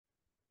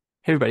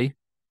Hey everybody,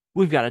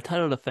 we've got a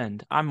title to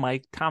defend. I'm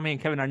Mike. Tommy and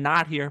Kevin are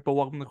not here, but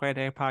welcome to the Quiet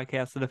Day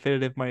Podcast, the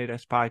definitive Mighty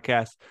Ducks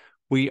podcast.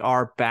 We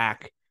are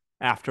back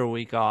after a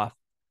week off.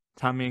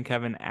 Tommy and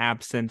Kevin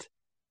absent.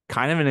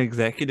 Kind of an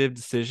executive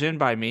decision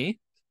by me.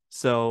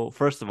 So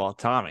first of all,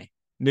 Tommy,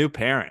 new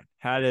parent,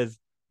 had his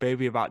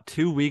baby about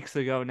 2 weeks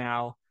ago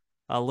now.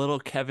 A little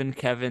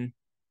Kevin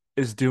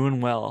is doing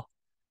well.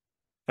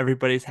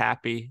 Everybody's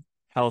happy,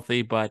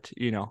 healthy, but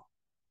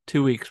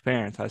 2 weeks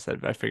parents.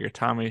 I figured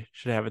Tommy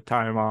should have a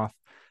time off.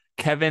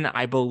 Kevin,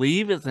 I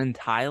believe, is in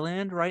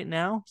Thailand right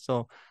now,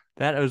 so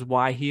that is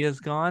why he is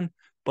gone.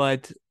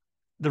 But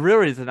the real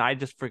reason I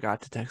just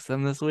forgot to text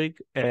them this week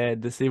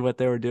and to see what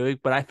they were doing,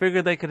 but I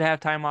figured they could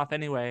have time off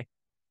anyway,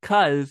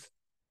 because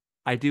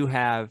I do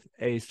have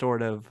a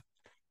sort of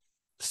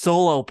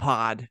solo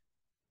pod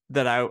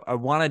that I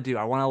want to do.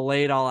 I want to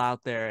lay it all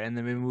out there, and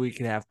then maybe we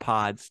could have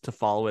pods to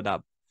follow it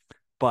up.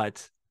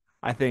 But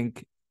I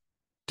think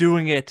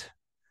doing it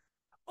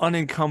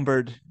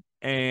unencumbered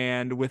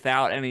and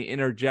without any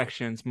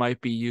interjections might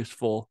be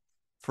useful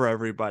for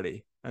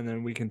everybody. And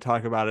then we can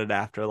talk about it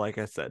after, like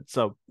I said.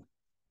 So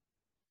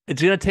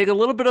it's going to take a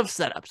little bit of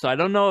setup. So I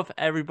don't know if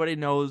everybody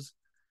knows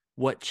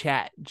what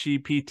Chat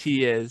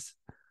GPT is,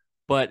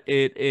 but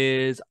it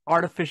is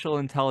artificial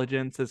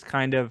intelligence. It's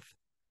kind of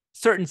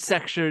certain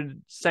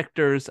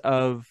sectors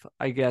of,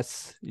 I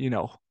guess,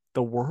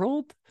 the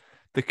world.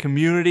 The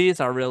communities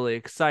are really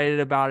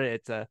excited about it.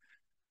 It's a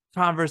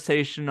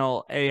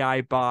conversational AI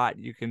bot.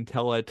 You can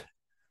tell it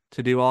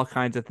to do all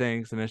kinds of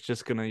things, and it's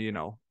just gonna,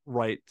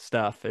 write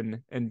stuff and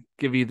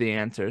give you the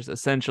answers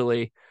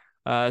essentially.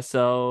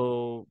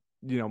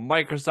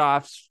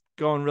 Microsoft's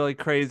going really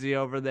crazy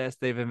over this.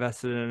 They've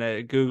invested in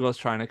it. Google's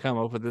trying to come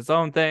up with its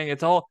own thing.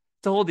 It's a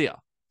whole deal.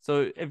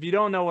 So if you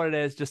don't know what it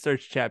is, just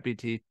search Chat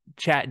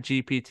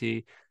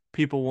GPT.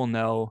 People will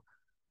know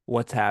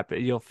what's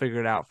happening. You'll figure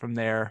it out from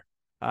there.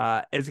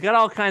 It's got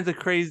all kinds of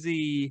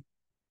crazy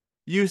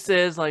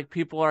uses, like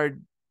people are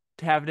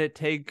having it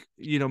take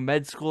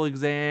med school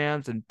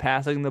exams and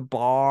passing the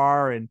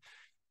bar, and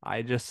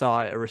I just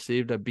saw it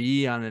received a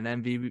B on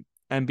an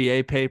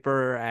MBA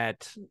paper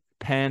at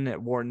Penn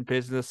at Wharton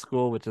Business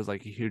School, which is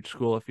like a huge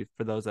school if you,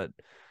 for those that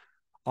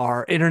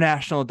are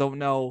international don't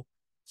know.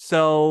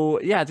 So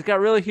yeah, it's got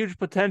really huge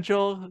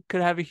potential,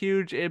 could have a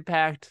huge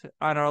impact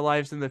on our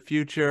lives in the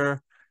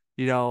future.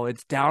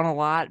 It's down a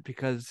lot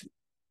because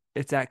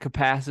it's at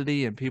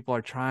capacity and people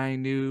are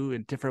trying new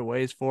and different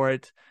ways for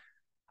it.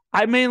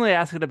 I'm mainly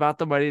asking about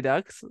the Mighty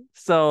Ducks.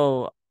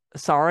 So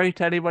sorry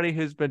to anybody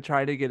who's been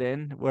trying to get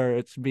in, where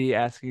it's me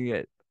asking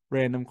it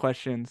random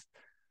questions.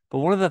 But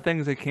one of the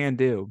things it can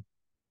do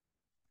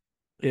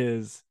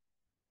is,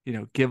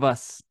 give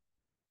us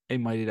a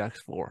Mighty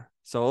Ducks 4.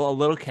 So a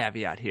little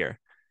caveat here.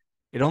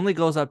 It only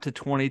goes up to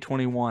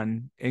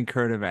 2021 in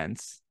current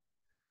events.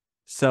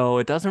 So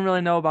it doesn't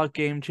really know about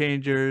game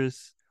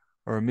changers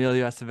or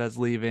Emilio Estevez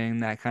leaving,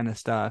 that kind of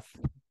stuff.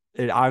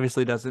 It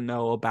obviously doesn't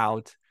know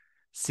about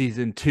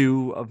season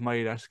 2 of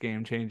Mighty Ducks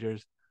Game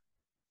Changers,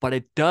 but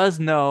it does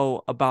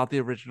know about the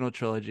original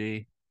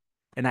trilogy.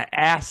 And I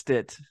asked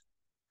it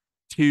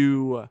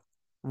to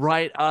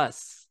write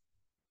us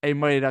a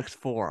Mighty Ducks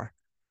 4.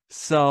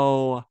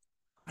 So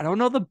I don't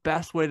know the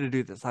best way to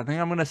do this. I think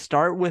I'm going to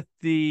start with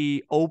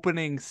the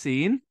opening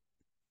scene,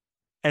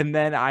 and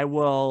then I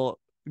will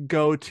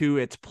go to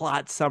its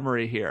plot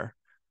summary here.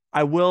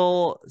 I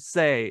will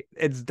say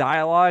its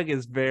dialogue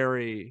is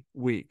very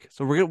weak.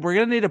 So we're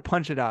gonna need to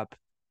punch it up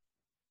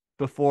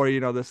before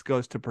this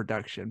goes to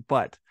production.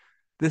 But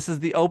this is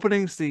the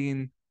opening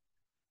scene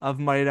of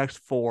Mighty Ducks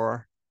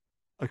 4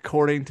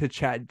 according to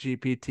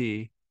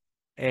ChatGPT,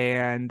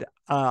 and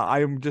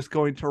I'm just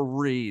going to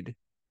read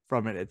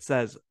from it. It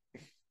says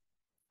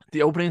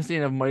the opening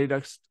scene of Mighty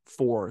Ducks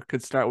 4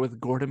 could start with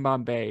Gordon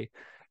Bombay,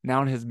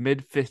 now in his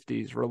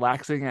mid-50s,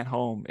 relaxing at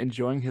home,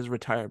 enjoying his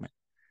retirement.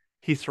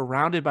 He's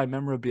surrounded by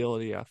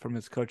memorabilia from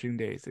his coaching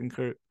days,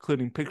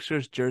 including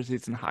pictures,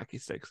 jerseys, and hockey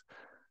sticks.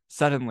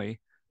 Suddenly,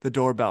 the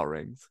doorbell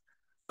rings.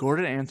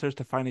 Gordon answers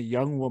to find a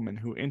young woman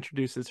who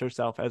introduces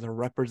herself as a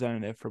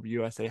representative from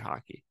USA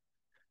Hockey.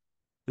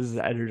 This is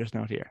the editor's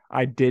note here.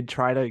 I did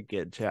try to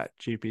get Chat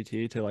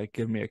GPT to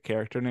give me a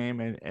character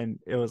name, and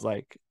it was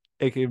like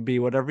it could be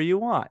whatever you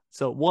want.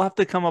 So we'll have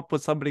to come up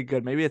with somebody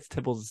good. Maybe it's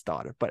Tibbles'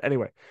 daughter. But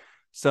anyway,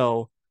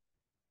 so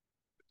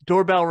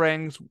doorbell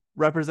rings,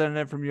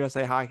 representative from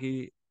USA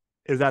Hockey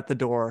is at the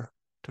door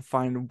to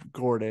find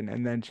Gordon,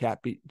 and then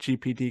Chat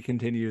GPT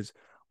continues,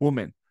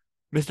 woman,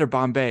 Mr.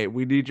 Bombay,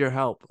 we need your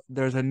help.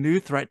 There's a new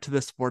threat to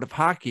the sport of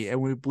hockey,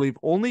 and we believe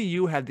only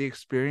you have the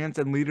experience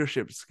and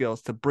leadership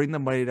skills to bring the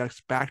Mighty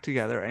Ducks back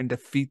together and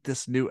defeat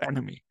this new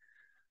enemy.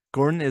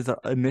 Gordon is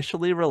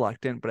initially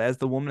reluctant, but as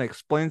the woman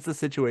explains the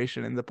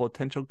situation and the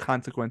potential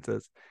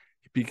consequences,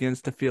 he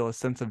begins to feel a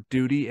sense of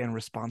duty and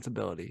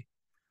responsibility.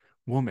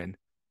 Woman,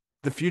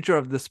 the future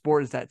of the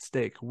sport is at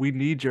stake. We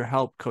need your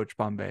help, Coach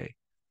Bombay.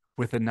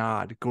 With a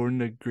nod,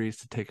 Gordon agrees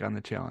to take on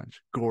the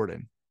challenge.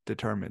 Gordon,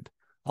 determined.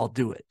 I'll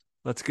do it.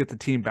 Let's get the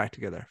team back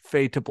together.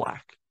 Fade to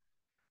black.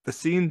 The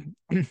scene.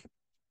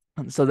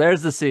 So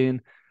there's the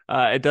scene.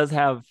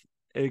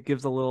 It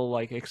gives a little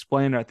like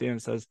explainer at the end.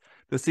 It says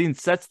the scene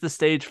sets the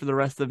stage for the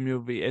rest of the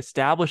movie,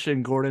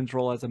 establishing Gordon's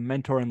role as a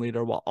mentor and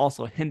leader while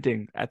also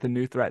hinting at the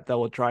new threat that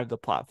will drive the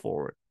plot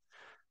forward.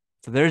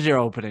 So there's your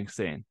opening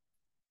scene.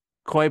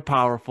 Quite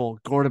powerful.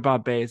 Gordon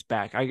Bombay is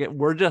back.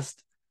 We're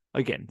just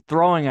again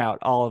throwing out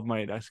all of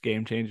Mighty Ducks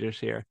game changers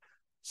here.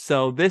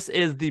 So this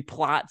is the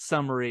plot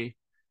summary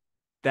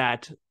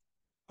that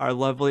our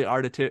lovely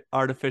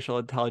artificial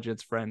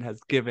intelligence friend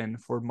has given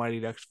for Mighty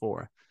Ducks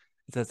 4.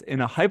 It says,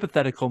 in a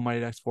hypothetical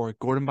Mighty Ducks 4,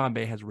 Gordon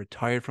Bombay has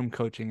retired from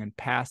coaching and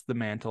passed the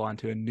mantle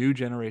onto a new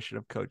generation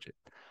of coaches.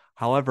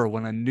 However,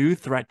 when a new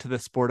threat to the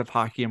sport of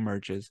hockey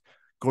emerges,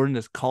 Gordon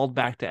is called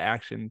back to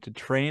action to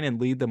train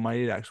and lead the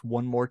Mighty Ducks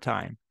one more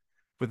time.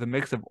 With a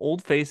mix of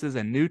old faces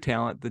and new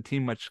talent, the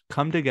team must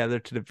come together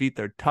to defeat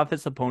their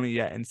toughest opponent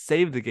yet and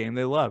save the game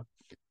they love.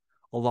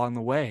 Along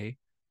the way,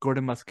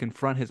 Gordon must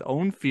confront his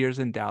own fears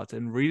and doubts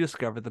and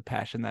rediscover the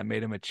passion that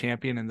made him a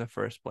champion in the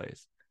first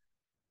place.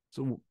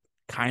 So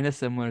kind of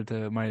similar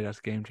to Mighty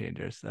Ducks Game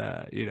Changers,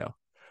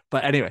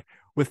 But anyway,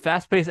 with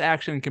fast-paced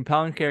action,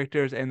 compelling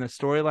characters, and the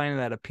storyline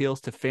that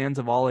appeals to fans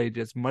of all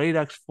ages, Mighty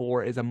Ducks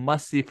 4 is a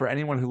must-see for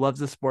anyone who loves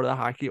the sport of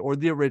hockey or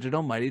the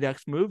original Mighty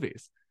Ducks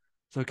movies.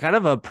 So kind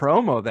of a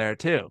promo there,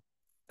 too.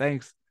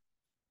 Thanks,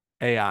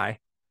 AI.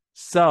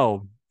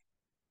 So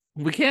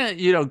we can't,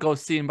 go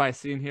scene by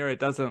scene here.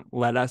 It doesn't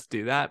let us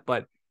do that,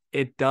 but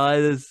it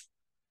does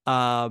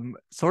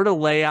sort of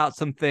lay out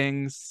some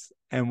things,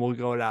 and we'll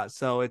go it out.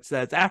 So it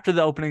says, after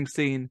the opening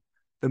scene,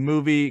 the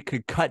movie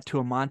could cut to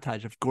a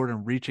montage of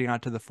Gordon reaching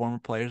out to the former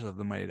players of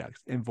the Mighty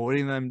Ducks,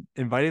 inviting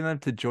them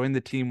to join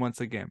the team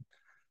once again.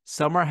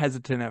 Some are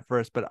hesitant at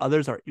first, but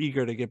others are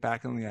eager to get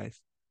back on the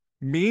ice.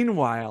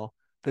 Meanwhile,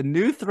 the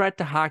new threat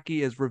to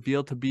hockey is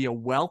revealed to be a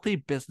wealthy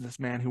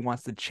businessman who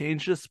wants to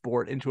change the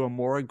sport into a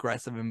more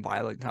aggressive and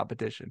violent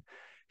competition.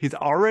 He's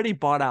already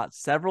bought out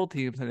several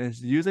teams and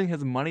is using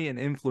his money and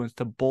influence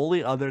to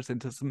bully others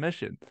into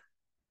submission.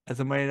 As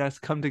the Mighty Ducks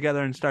come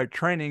together and start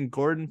training,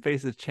 Gordon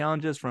faces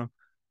challenges from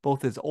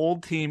both his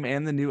old team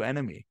and the new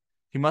enemy.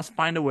 He must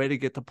find a way to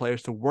get the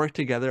players to work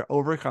together,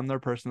 overcome their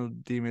personal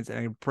demons,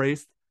 and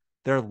embrace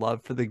their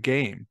love for the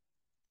game.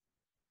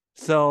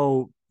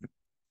 So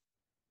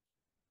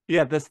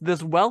yeah,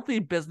 this wealthy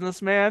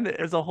businessman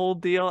is a whole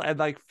deal, and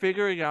like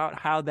figuring out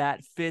how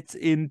that fits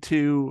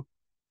into,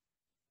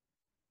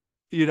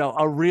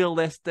 a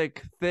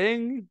realistic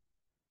thing.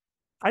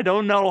 I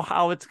don't know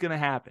how it's going to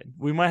happen.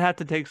 We might have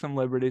to take some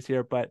liberties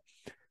here, but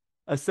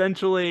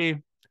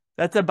essentially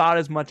that's about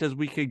as much as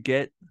we could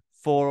get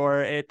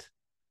for it,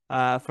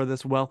 for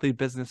this wealthy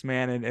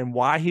businessman, and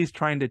why he's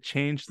trying to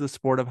change the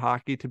sport of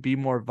hockey to be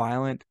more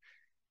violent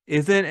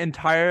isn't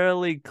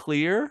entirely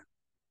clear.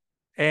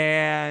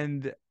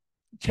 And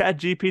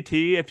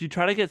ChatGPT, if you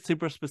try to get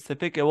super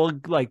specific, it will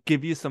like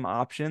give you some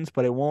options,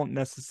 but it won't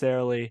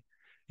necessarily,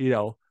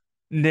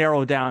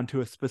 narrow down to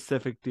a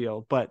specific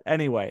deal. But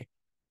anyway,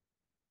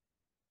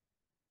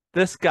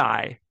 this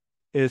guy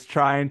is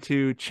trying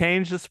to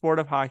change the sport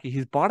of hockey.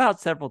 He's bought out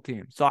several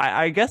teams. So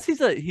I guess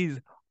he's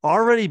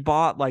already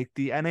bought like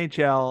the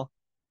NHL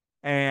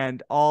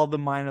and all the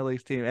minor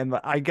leagues team. And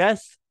I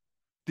guess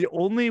the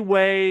only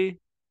way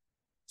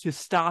to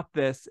stop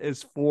this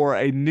is for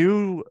a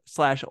new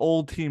 /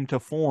 old team to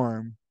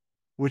form,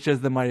 which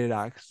is the Mighty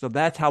Ducks. So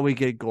that's how we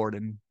get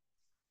Gordon.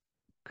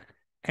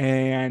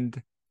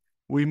 And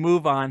we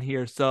move on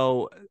here.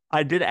 So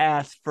I did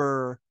ask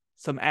for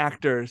some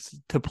actors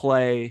to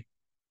play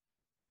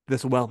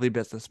this wealthy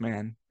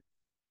businessman.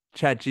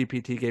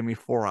 ChatGPT gave me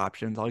 4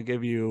 options. I'll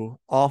give you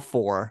all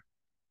 4.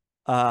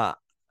 I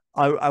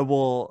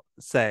will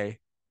say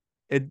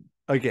it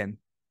again.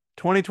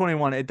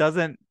 2021. It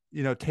doesn't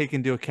take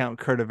into account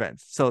current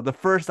events. So the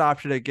first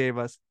option it gave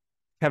us,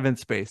 Kevin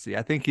Spacey.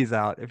 I think he's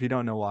out. If you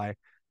don't know why,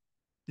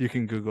 you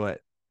can Google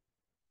it.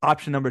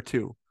 Option number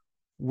 2,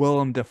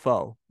 Willem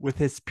Dafoe. With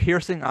his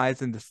piercing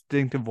eyes and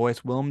distinctive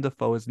voice, Willem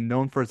Dafoe is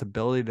known for his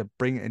ability to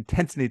bring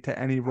intensity to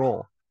any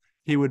role.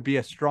 He would be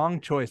a strong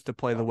choice to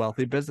play the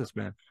wealthy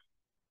businessman.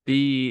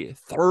 The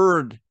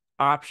third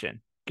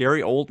option,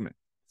 Gary Oldman,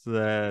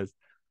 says,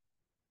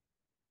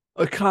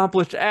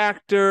 accomplished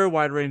actor,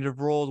 wide range of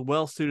roles,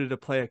 well suited to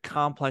play a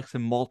complex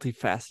and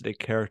multifaceted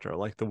character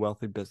like the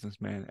wealthy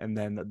businessman. And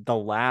then the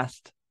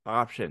last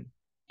option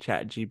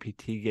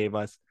ChatGPT gave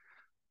us,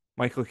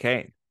 Michael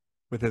Caine.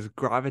 With his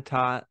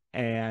gravitas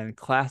and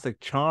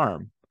classic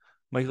charm,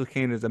 Michael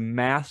Caine is a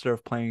master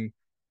of playing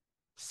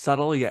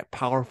subtle yet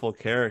powerful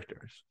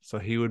characters. So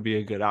he would be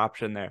a good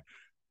option there.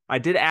 I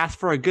did ask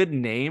for a good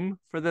name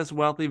for this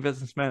wealthy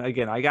businessman.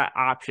 Again, I got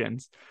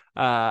options,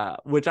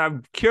 which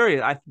I'm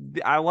curious.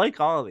 I like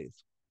all of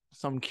these.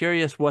 So I'm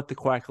curious what the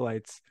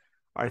Quacklights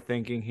are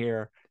thinking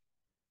here.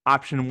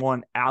 Option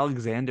 1,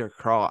 Alexander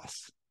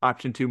Cross.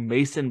 Option 2,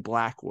 Mason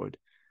Blackwood.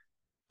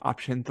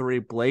 Option 3,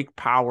 Blake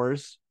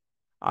Powers.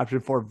 Option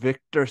 4,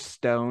 Victor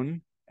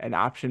Stone. And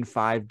option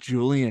 5,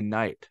 Julian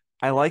Knight.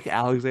 I like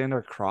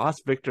Alexander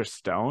Cross, Victor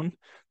Stone.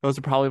 Those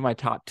are probably my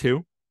top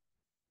 2.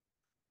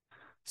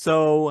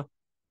 So,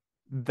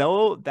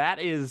 though that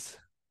is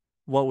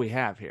what we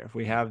have here.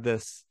 We have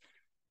this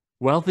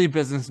wealthy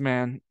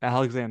businessman,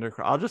 Alexander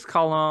Cross. I'll just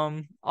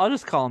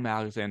call him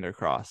Alexander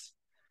Cross.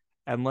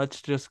 And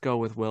let's just go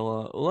with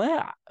Willow.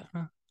 Yeah,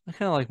 I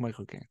kind of like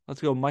Michael Caine.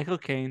 Let's go Michael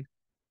Caine,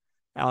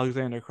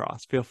 Alexander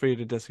Cross. Feel free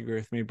to disagree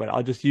with me, but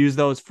I'll just use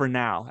those for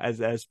now as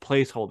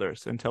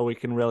placeholders until we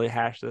can really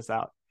hash this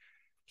out.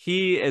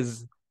 He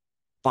is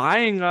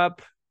buying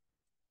up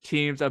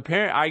teams.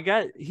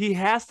 Apparently, he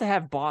has to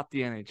have bought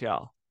the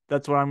NHL.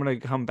 That's what I'm going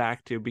to come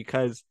back to,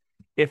 because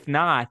if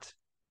not,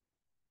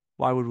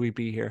 why would we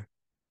be here?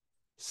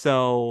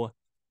 So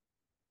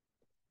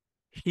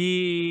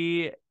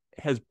he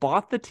has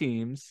bought the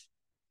teams,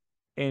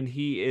 and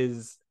he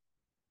is.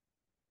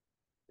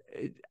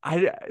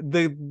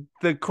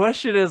 The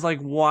question is, like,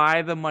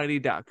 why the Mighty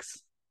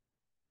Ducks?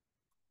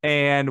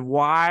 And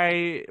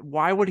why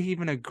would he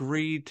even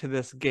agree to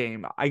this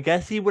game? I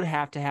guess he would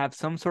have to have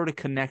some sort of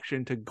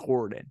connection to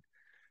Gordon.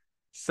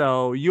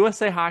 So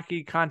USA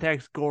Hockey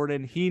contacts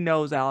Gordon. He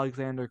knows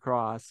Alexander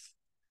Cross.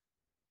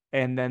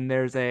 And then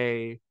there's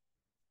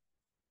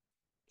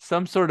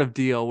some sort of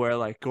deal where,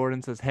 like,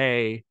 Gordon says,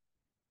 hey,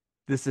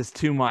 this is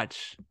too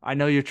much. I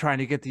know you're trying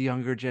to get the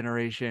younger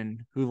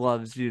generation who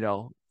loves,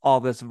 all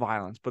this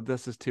violence, but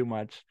this is too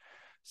much.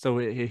 So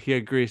he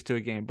agrees to a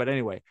game. But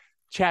anyway,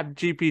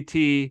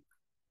 ChatGPT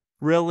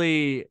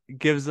really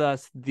gives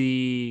us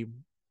the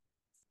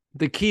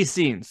key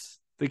scenes.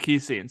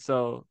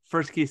 So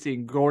first key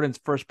scene, Gordon's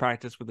first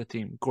practice with the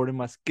team. Gordon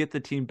must get the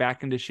team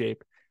back into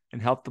shape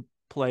and help the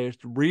players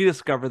to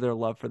rediscover their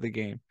love for the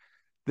game.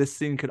 This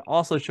scene could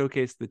also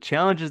showcase the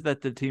challenges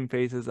that the team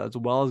faces, as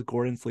well as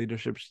Gordon's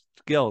leadership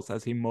skills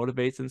as he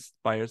motivates and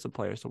inspires the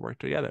players to work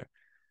together.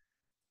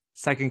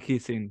 Second key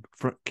scene,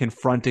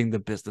 confronting the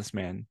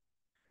businessman.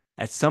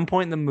 At some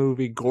point in the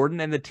movie,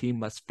 Gordon and the team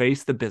must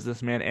face the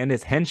businessman and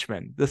his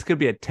henchmen. This could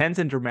be a tense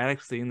and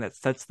dramatic scene that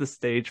sets the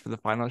stage for the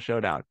final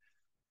showdown.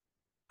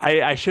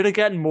 I should have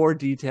gotten more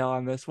detail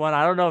on this one.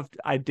 I don't know if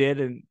I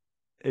did, and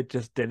it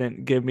just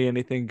didn't give me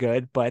anything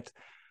good, but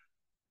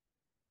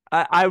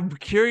I'm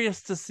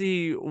curious to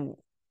see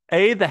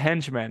A, the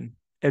henchman,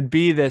 and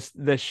B, this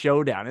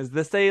showdown. Is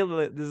this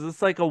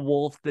like a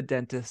Wolf the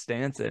Dentist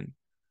Stanson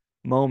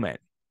moment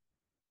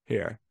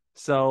here?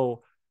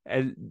 So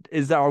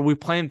are we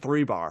playing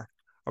 3-bar?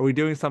 Are we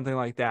doing something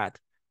like that?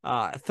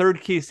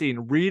 Third key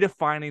scene,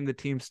 redefining the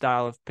team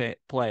style of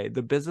play.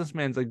 The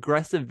businessman's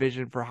aggressive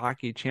vision for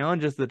hockey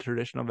challenges the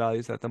traditional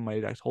values that the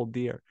Mighty Ducks hold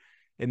dear.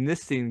 In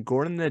this scene,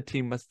 Gordon and the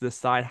team must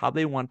decide how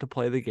they want to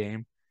play the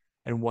game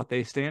and what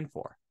they stand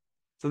for.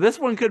 So this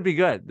one could be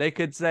good. They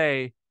could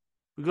say,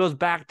 it goes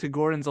back to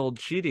Gordon's old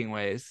cheating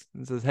ways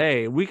and says,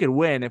 hey, we could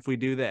win if we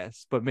do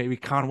this. But maybe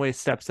Conway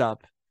steps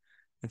up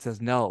and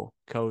says, no,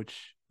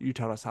 coach, you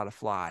taught us how to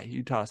fly.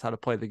 You taught us how to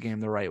play the game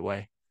the right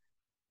way.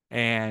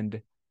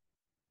 And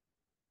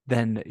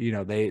then,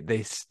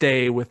 they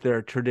stay with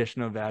their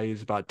traditional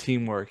values about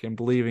teamwork and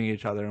believing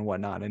each other and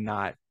whatnot, and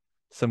not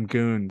some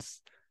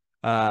goons.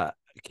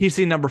 Key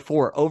scene number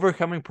 4,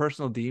 overcoming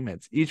personal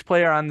demons. Each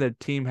player on the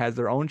team has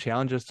their own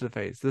challenges to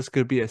face. This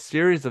could be a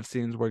series of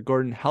scenes where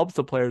Gordon helps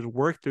the players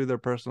work through their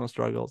personal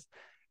struggles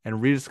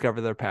and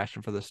rediscover their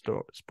passion for the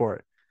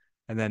sport.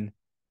 And then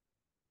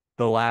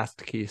the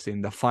last key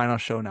scene, the final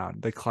showdown,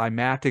 the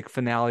climactic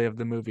finale of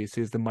the movie,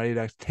 sees the Mighty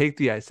Ducks take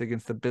the ice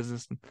against the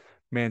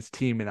businessman's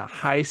team in a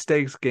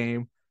high-stakes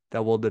game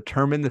that will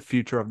determine the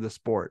future of the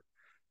sport.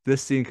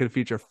 This scene could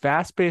feature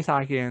fast-paced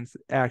hockey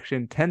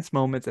action, tense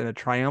moments, and a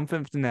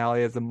triumphant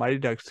finale as the Mighty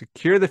Ducks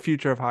secure the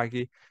future of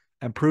hockey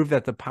and prove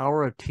that the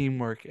power of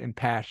teamwork and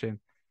passion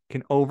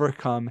can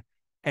overcome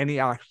any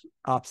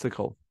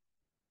obstacle.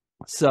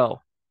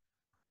 So,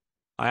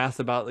 I asked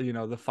about,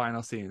 the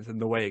final scenes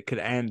and the way it could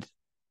end.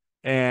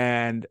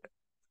 And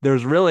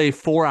there's really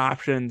 4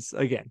 options.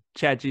 Again,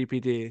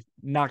 ChatGPT,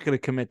 not going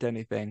to commit to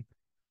anything.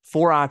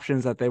 4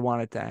 options that they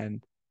want it to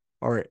end,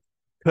 or it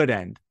could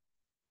end.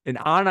 An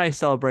on-ice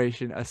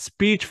celebration, a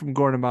speech from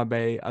Gordon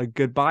Bombay, a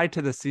goodbye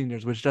to the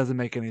seniors, which doesn't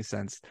make any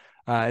sense.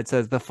 It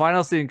says the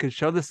final scene could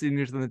show the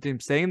seniors and the team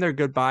saying their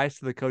goodbyes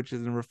to the coaches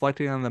and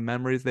reflecting on the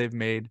memories they've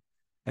made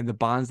and the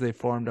bonds they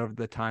formed over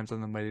the times on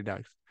the Mighty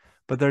Ducks.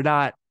 But they're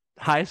not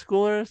high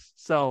schoolers,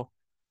 so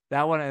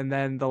that one. And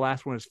then the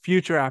last one is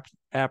future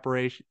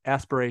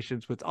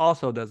aspirations, which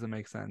also doesn't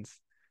make sense.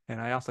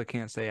 And I also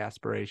can't say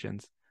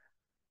aspirations,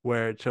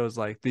 where it shows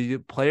like the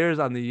players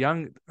on the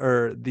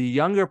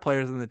younger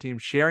players on the team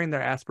sharing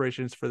their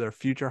aspirations for their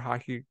future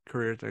hockey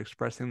careers and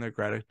expressing their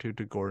gratitude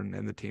to Gordon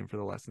and the team for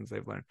the lessons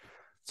they've learned.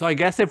 So I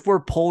guess if we're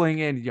pulling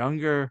in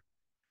younger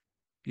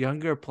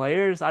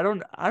players, I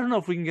don't know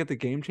if we can get the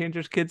Game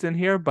Changers kids in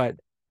here, but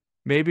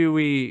maybe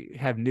we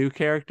have new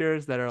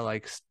characters that are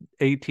like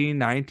 18,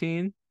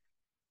 19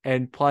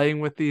 and playing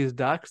with these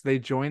Ducks. They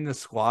join the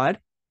squad.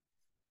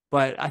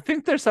 But I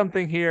think there's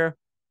something here.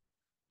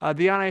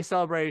 The on-ice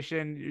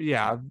celebration,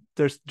 yeah,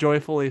 they're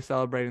joyfully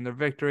celebrating their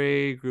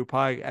victory, group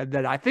hug, and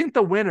then I think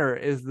the winner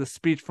is the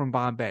speech from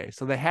Bombay.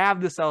 So they have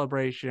the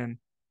celebration,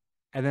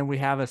 and then we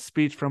have a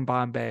speech from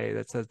Bombay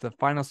that says the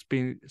final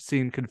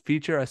scene could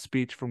feature a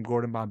speech from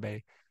Gordon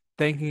Bombay,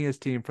 thanking his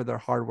team for their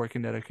hard work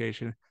and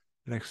dedication,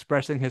 and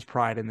expressing his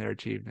pride in their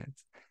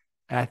achievements.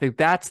 And I think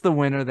that's the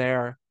winner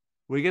there.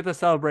 We get the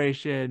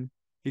celebration.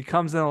 He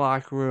comes in the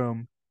locker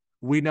room.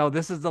 We know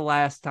this is the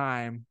last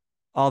time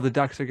all the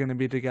Ducks are going to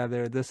be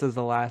together. This is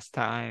the last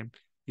time,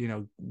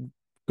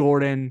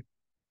 Gordon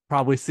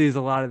probably sees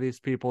a lot of these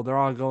people. They're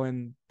all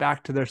going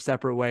back to their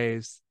separate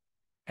ways.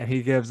 And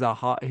he gives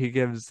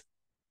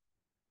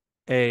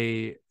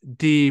a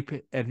deep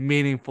and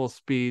meaningful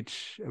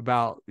speech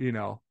about,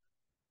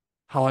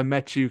 how I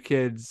met you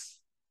kids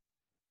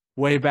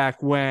way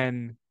back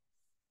when,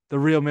 the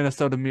real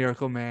Minnesota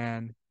Miracle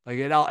Man. Like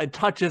it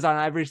touches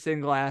on every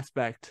single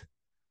aspect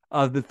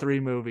of the three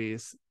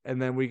movies,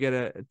 and then we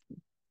get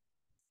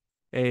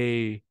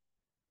a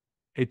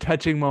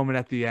touching moment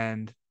at the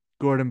end.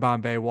 Gordon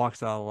Bombay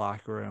walks out of the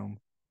locker room,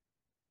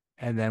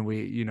 and then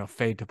we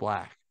fade to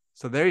black.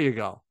 So there you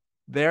go.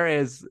 There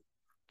is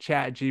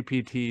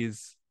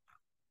ChatGPT's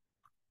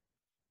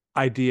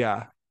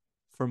idea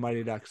for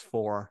Mighty Ducks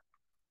 4.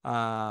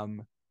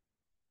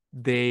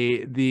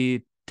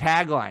 The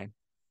tagline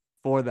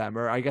for them,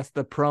 or I guess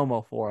the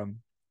promo for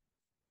them,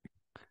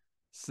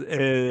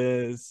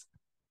 is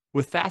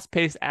with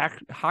fast-paced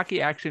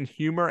hockey action,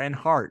 humor, and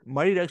heart.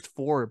 Mighty Ducks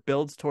 4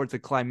 builds towards a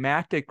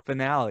climactic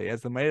finale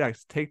as the Mighty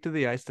Ducks take to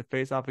the ice to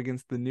face off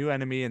against the new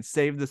enemy and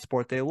save the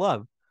sport they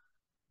love.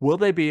 Will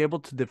they be able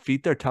to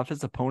defeat their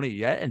toughest opponent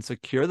yet and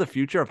secure the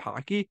future of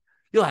hockey?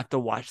 You'll have to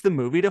watch the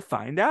movie to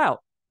find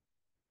out.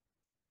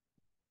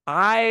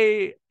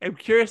 I am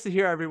curious to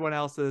hear everyone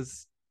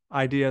else's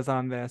ideas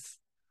on this.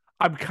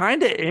 I'm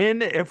kind of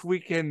in if we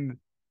can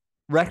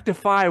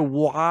rectify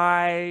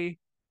why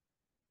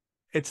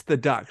it's the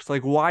Ducks.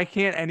 Like, why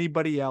can't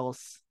anybody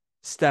else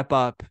step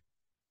up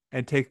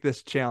and take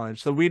this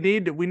challenge? So we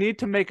need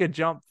to make a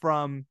jump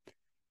from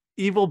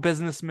evil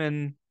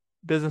businessman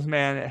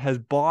has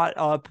bought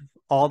up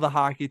all the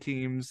hockey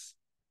teams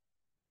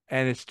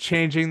and it's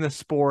changing the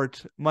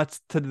sport, much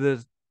to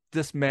the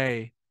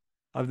dismay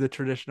of the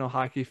traditional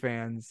hockey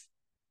fans.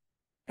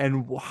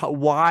 And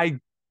why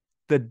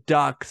the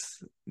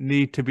Ducks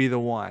need to be the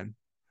one.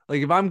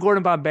 Like, if I'm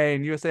Gordon Bombay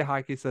and USA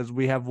Hockey says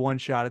we have one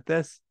shot at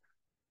this,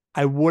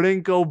 I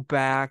wouldn't go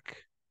back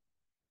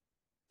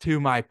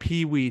to my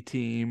Pee-wee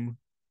team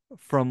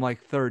from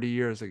like 30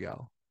 years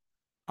ago.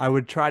 I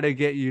would try to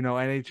get,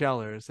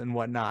 NHLers and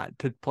whatnot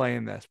to play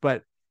in this.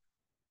 But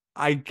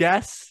I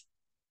guess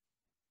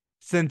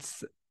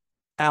since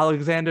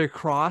Alexander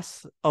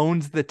Cross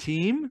owns the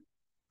team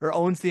or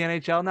owns the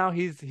NHL now,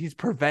 he's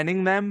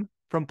preventing them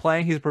from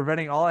playing. He's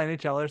preventing all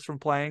NHLers from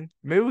playing.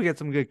 Maybe we get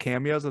some good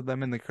cameos of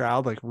them in the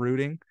crowd, like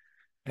rooting.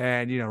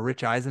 And,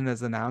 Rich Eisen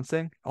is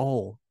announcing.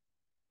 Oh,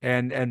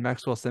 and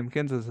Maxwell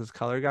Simpkins is his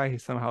color guy. He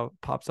somehow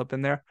pops up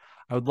in there.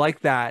 I would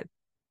like that.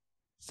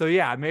 So,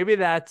 yeah, maybe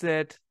that's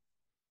it.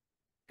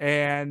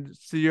 And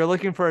so you're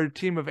looking for a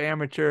team of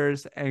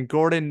amateurs, and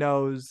Gordon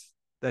knows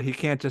that he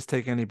can't just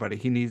take anybody.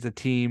 He needs a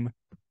team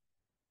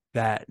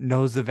that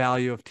knows the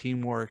value of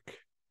teamwork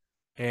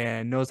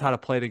and knows how to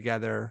play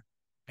together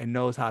and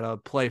knows how to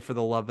play for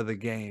the love of the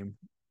game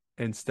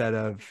instead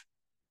of,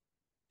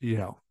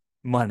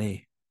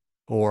 money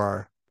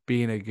or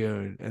being a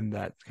goon and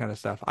that kind of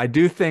stuff. I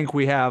do think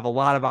we have a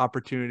lot of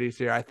opportunities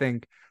here. I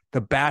think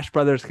the Bash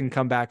brothers can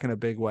come back in a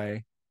big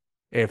way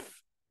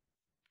if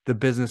the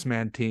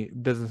businessman's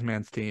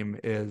team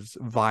is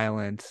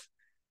violent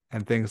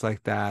and things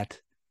like that.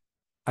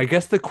 I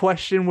guess the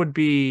question would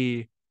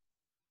be,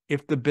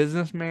 if the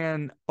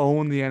businessman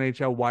owned the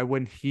NHL, why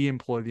wouldn't he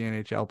employ the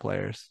NHL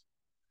players?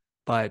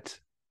 But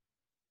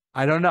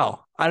I don't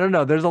know.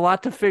 There's a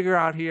lot to figure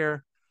out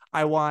here.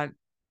 I want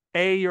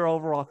A, your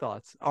overall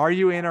thoughts. Are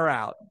you in or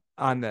out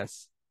on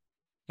this?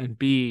 And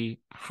B,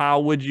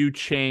 how would you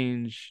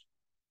change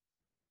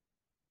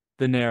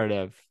the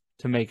narrative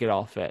to make it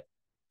all fit?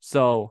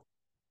 So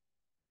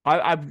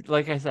I'm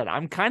like I said,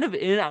 I'm kind of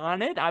in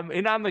on it. I'm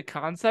in on the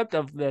concept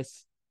of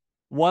this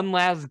one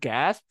last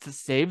gasp to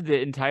save the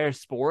entire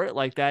sport.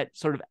 Like, that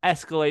sort of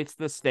escalates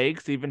the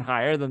stakes even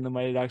higher than the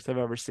Mighty Ducks have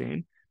ever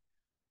seen.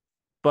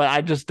 But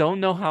I just don't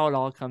know how it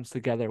all comes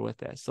together with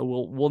this. So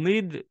we'll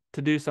need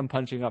to do some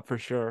punching up for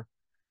sure.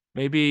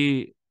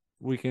 Maybe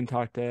we can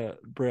talk to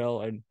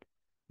Brill and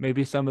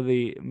maybe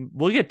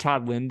we'll get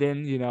Todd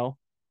Linden,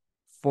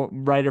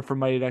 writer for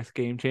Mighty Ducks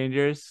Game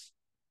Changers,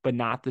 but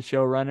not the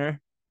showrunner,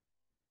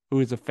 who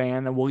is a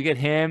fan. And we'll get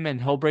him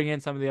and he'll bring in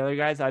some of the other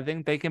guys. I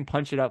think they can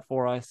punch it up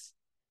for us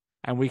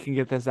and we can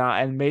get this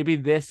out. And maybe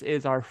this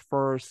is our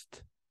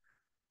first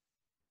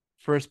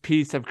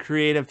piece of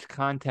creative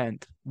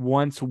content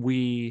once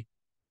we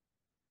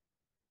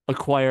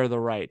acquire the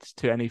rights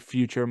to any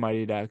future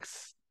Mighty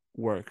Ducks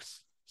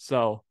works.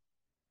 So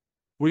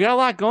we got a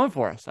lot going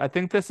for us. I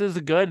think this is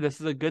a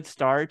good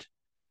start.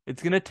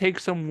 It's going to take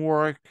some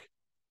work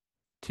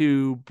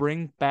to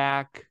bring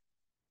back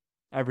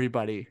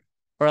everybody,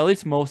 or at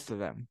least most of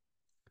them.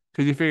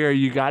 Because you figure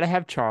you got to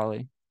have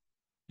Charlie,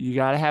 you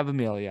got to have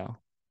Emilio,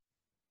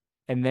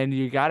 and then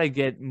you got to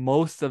get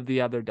most of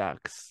the other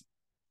Ducks.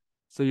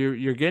 So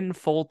you're getting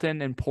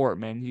Fulton and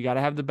Portman. You got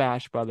to have the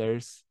Bash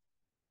brothers.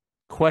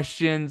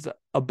 questions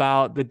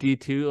about the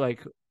D2.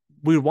 Like,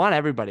 we want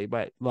everybody,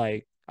 but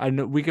like, I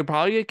know we could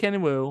probably get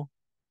Ken Wu,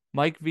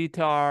 Mike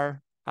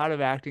Vitar out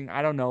of acting.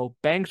 I don't know.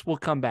 Banks will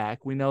come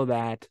back. We know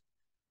that.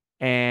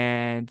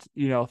 And,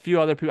 a few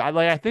other people.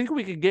 I think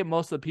we could get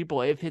most of the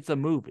people if it's a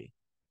movie,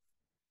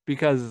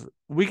 because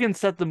we can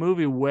set the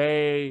movie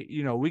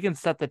we can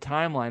set the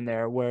timeline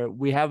there where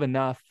we have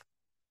enough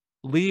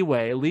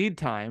lead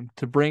time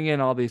to bring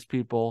in all these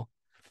people.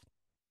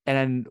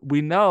 And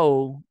we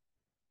know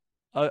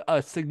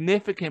a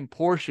significant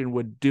portion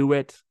would do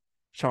it.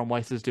 Sean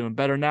Weiss is doing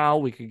better now.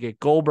 We could get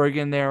Goldberg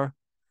in there.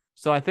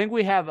 So I think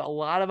we have a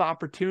lot of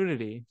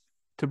opportunity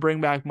to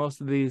bring back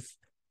most of these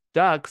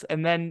Ducks,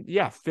 and then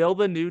fill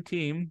the new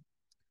team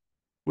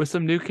with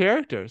some new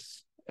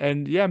characters.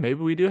 And maybe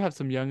we do have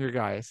some younger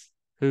guys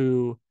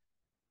who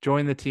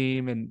join the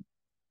team, and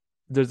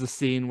there's a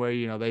scene where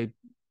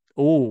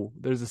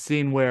there's a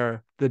scene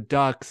where the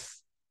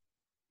Ducks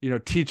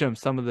teach them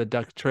some of the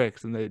Duck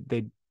tricks, and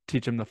they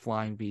teach them the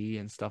flying V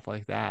and stuff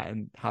like that,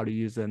 and how to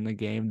use it in the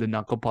game, the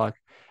knuckle puck,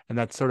 and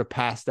that's sort of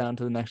passed down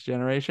to the next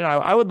generation.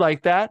 I would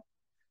like that.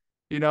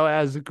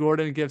 As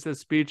Gordon gives his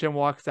speech and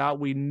walks out,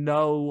 we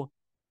know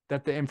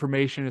that the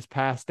information is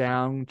passed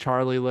down.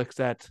 Charlie looks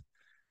at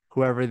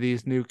whoever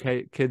these new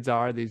kids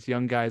are, these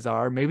young guys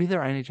are. Maybe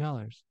they're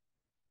NHLers,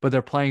 but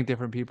they're playing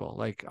different people.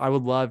 Like, I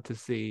would love to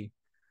see,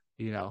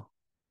 Connor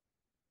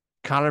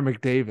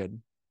McDavid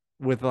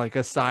with like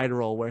a side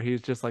role where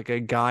he's just like a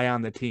guy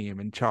on the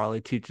team, and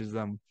Charlie teaches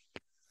them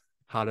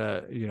how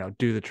to,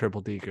 do the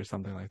triple deke or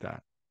something like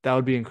that. That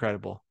would be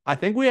incredible. I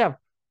think we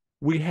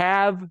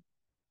have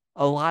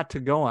a lot to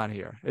go on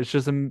here. It's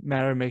just a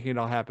matter of making it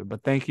all happen.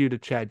 But thank you to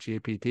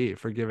ChatGPT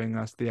for giving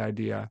us the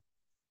idea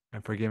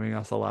and for giving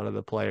us a lot of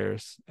the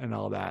players and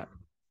all that.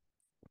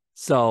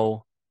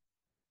 So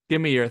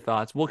give me your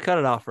thoughts. We'll cut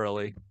it off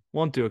early.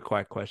 Won't do a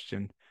quick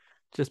question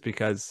just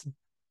because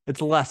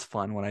it's less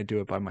fun when I do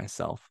it by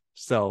myself.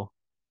 So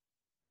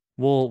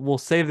we'll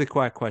save the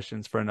quick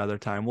questions for another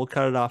time. We'll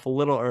cut it off a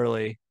little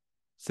early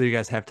so you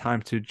guys have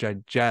time to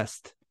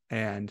digest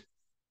and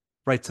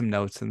write some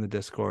notes in the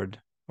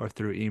Discord or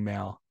through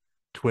email,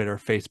 Twitter,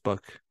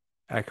 Facebook,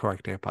 at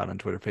CorrectTakePod on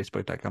Twitter,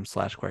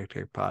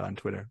 Facebook.com/CorrectTakePod on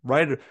Twitter.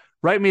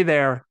 Write me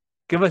there.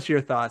 Give us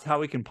your thoughts, how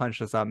we can punch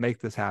this up, make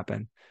this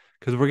happen,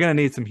 because we're going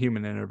to need some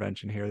human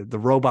intervention here. The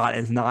robot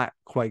is not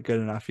quite good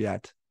enough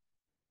yet.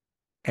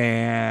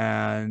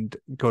 And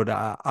go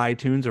to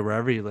iTunes or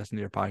wherever you listen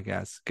to your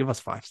podcasts. Give us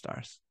 5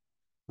 stars.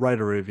 Write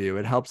a review.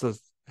 It helps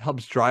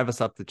drive us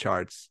up the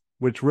charts,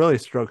 which really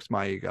strokes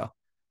my ego.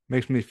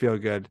 Makes me feel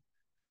good.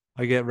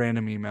 I get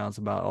random emails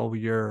about, oh,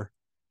 you're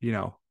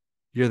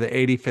the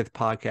 85th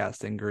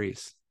podcast in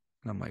Greece.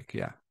 And I'm like,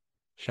 yeah.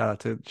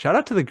 Shout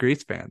out to the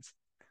Greece fans.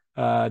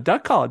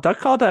 Duck call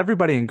to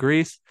everybody in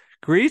Greece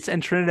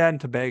and Trinidad and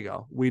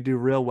Tobago. We do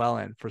real well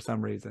in for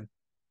some reason.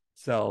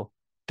 So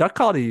duck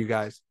call to you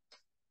guys.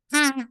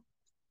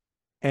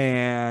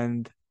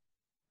 And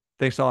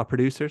thanks to all our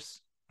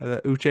producers.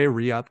 Uche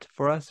re-upped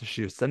for us.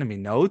 She was sending me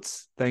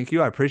notes. Thank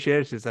you. I appreciate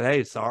it. She said,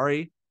 hey,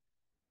 sorry.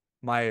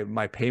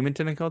 My payment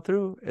didn't go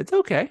through. It's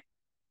okay.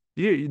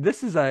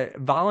 This is a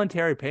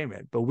voluntary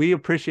payment, but we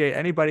appreciate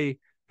anybody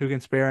who can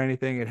spare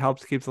anything. It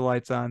helps keep the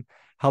lights on,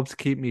 helps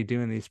keep me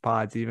doing these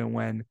pods, even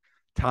when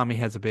Tommy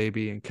has a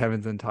baby and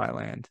Kevin's in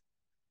Thailand.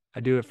 I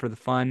do it for the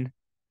fun,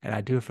 and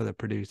I do it for the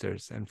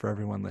producers and for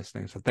everyone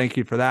listening. So thank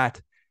you for that.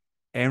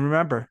 And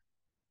remember,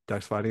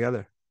 Ducks fly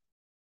together.